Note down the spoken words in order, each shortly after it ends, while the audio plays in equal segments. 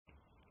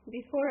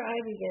Before I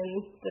begin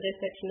the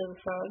dissection of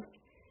the frog,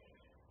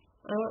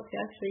 I want to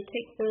actually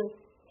take the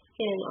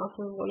skin off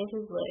of one of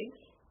his legs.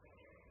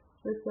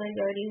 This leg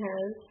already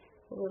has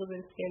a little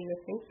bit of skin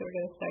missing, so we're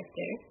going to start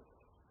there.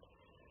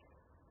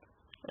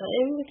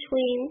 In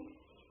between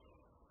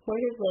where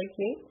his legs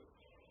meet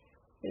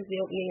is the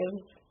opening of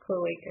his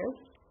cloaca.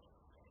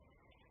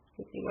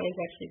 You can see mine's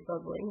actually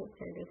bubbling. It's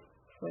kind of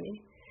funny.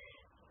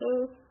 So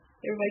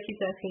everybody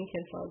keeps asking,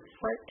 can frogs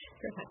fart?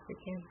 Perhaps they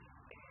can.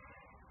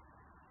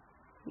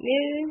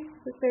 Near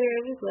the center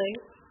of his leg,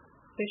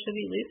 there should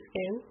be loose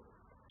skin.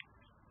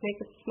 Make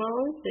a small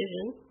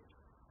incision.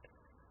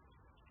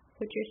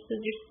 Put your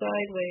scissors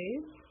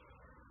sideways,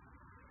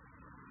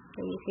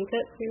 and you can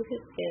cut through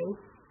his skin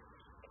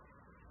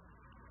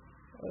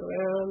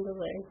around the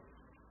leg.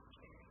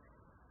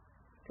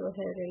 Go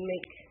ahead and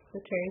make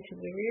the turn to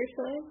the rear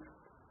side.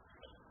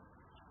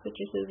 Put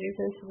your scissors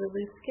into the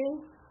loose skin,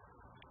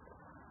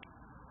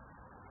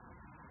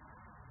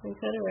 and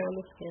cut around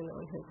the skin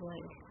on his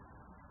leg.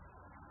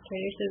 Turn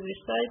your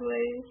scissors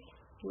sideways.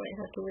 You might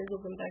have to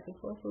wiggle them back and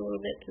forth a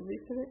little bit to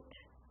loosen it.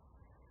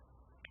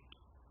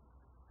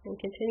 And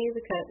continue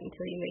the cut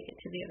until you make it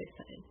to the other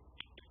side.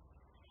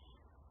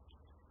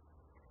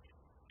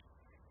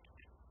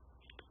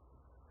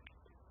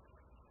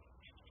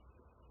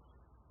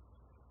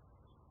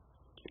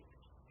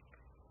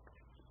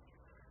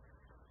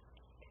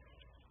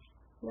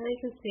 Now you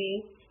can see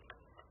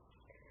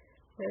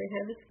that we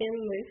have the skin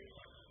loose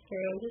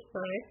around his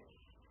thigh.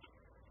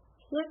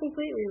 It's not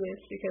completely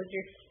loose because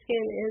your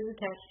skin is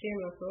attached to your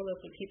muscle.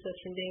 That's what keeps us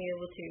from being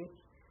able to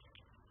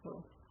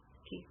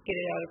get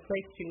it out of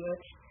place too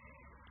much.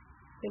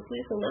 It's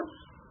loose enough,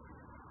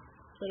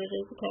 but it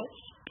is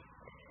attached.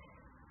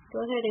 Go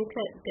ahead and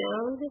cut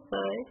down his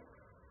thigh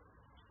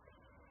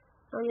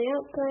on the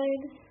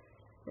outside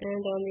and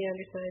on the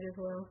underside as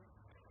well.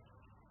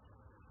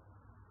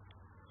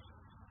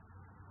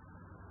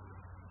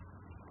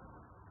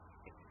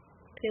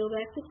 Peel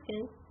back the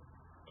skin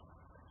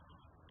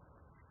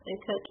and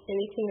cut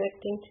any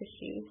connecting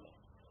tissues.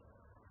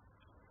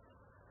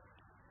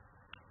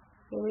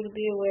 Remember to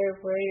be aware of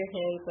where your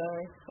hands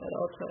are at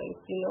all times.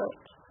 Do not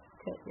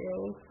cut your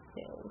own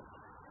hands.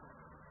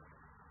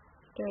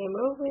 Turn them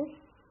over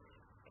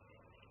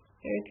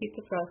and repeat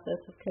the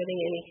process of cutting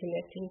any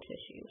connecting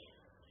tissues.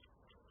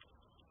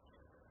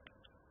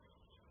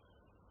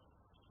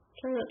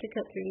 Try not to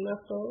cut through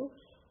muscles.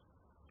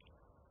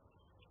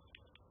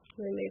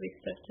 They may be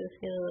stuck to the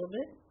skin a little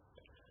bit,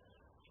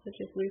 so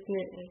just loosen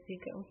it as you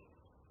go.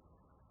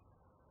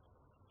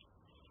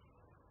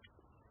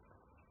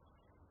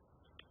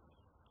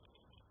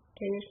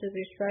 Turn your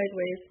scissors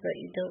sideways so that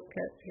you don't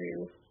cut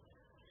through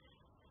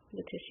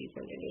the tissues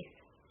underneath.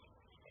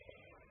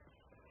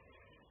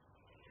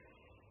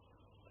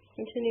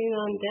 Continuing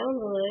on down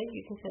the leg,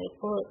 you can kind of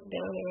pull it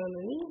down around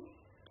the knee.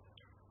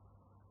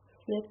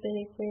 Snip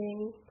anything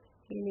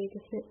you need to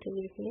snip to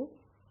loosen it.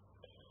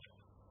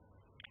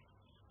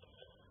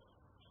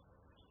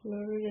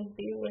 Remember to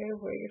be aware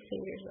of where your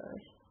fingers are.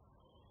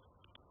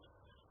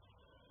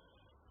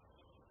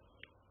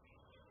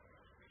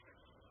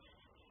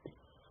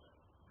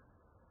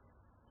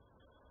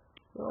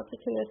 Lots of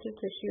connective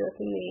tissue at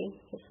the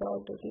knee. The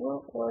frog does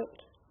not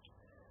want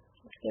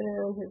skin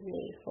around his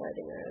knee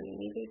sliding around,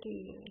 neither do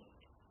you.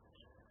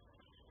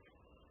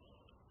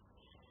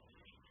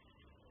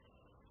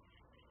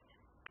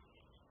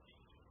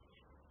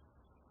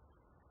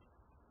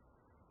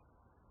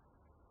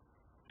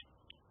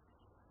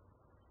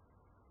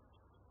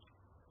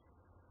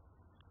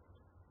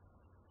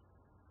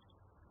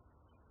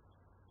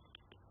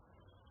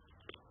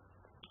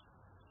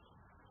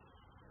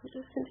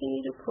 Just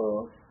continue to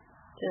pull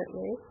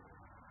gently.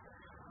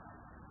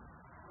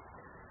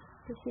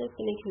 Just snip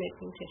any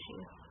connecting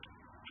tissue.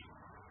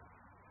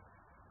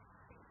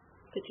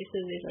 Put your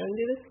scissors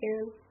under the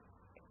skin,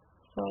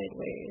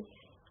 sideways,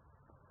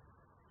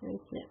 and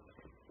snip.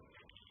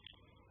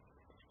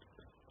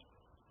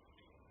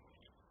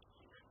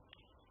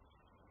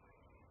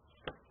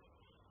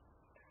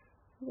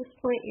 At this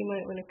point, you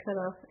might want to cut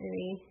off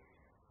any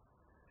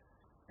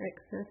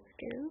excess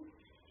skin.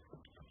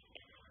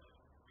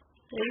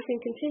 Now you can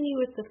continue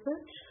with the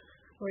foot,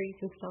 or you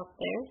can stop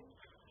there.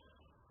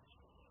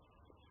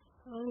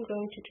 I'm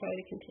going to try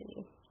to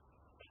continue.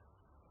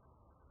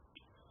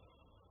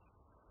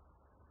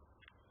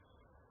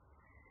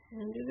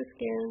 Under the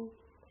skin,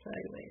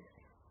 sideways.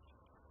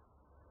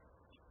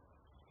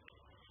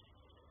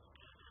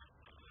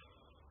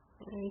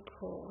 And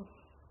pull.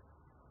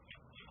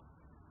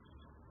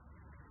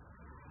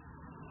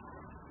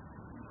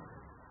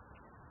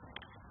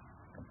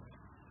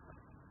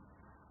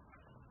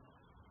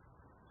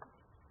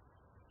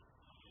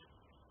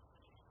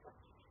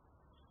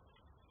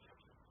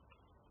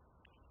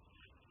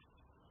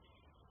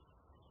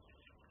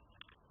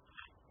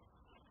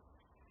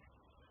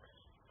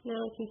 Now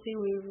you can see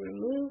we've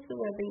removed the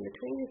webbing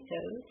between his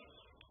toes.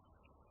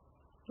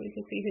 We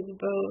can see his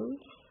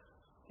bones,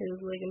 his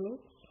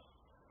ligaments,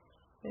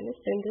 and his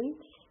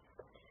tendons.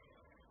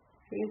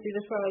 We can see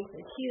the frog's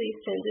Achilles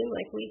tendon,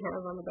 like we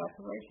have on the back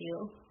of our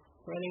heel,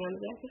 running on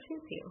the back of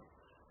his heel,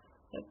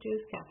 up to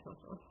his calf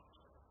muscle.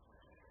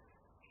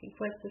 You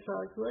flex the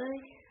frog's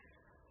leg,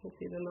 you can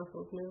see the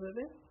muscles move a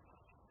bit.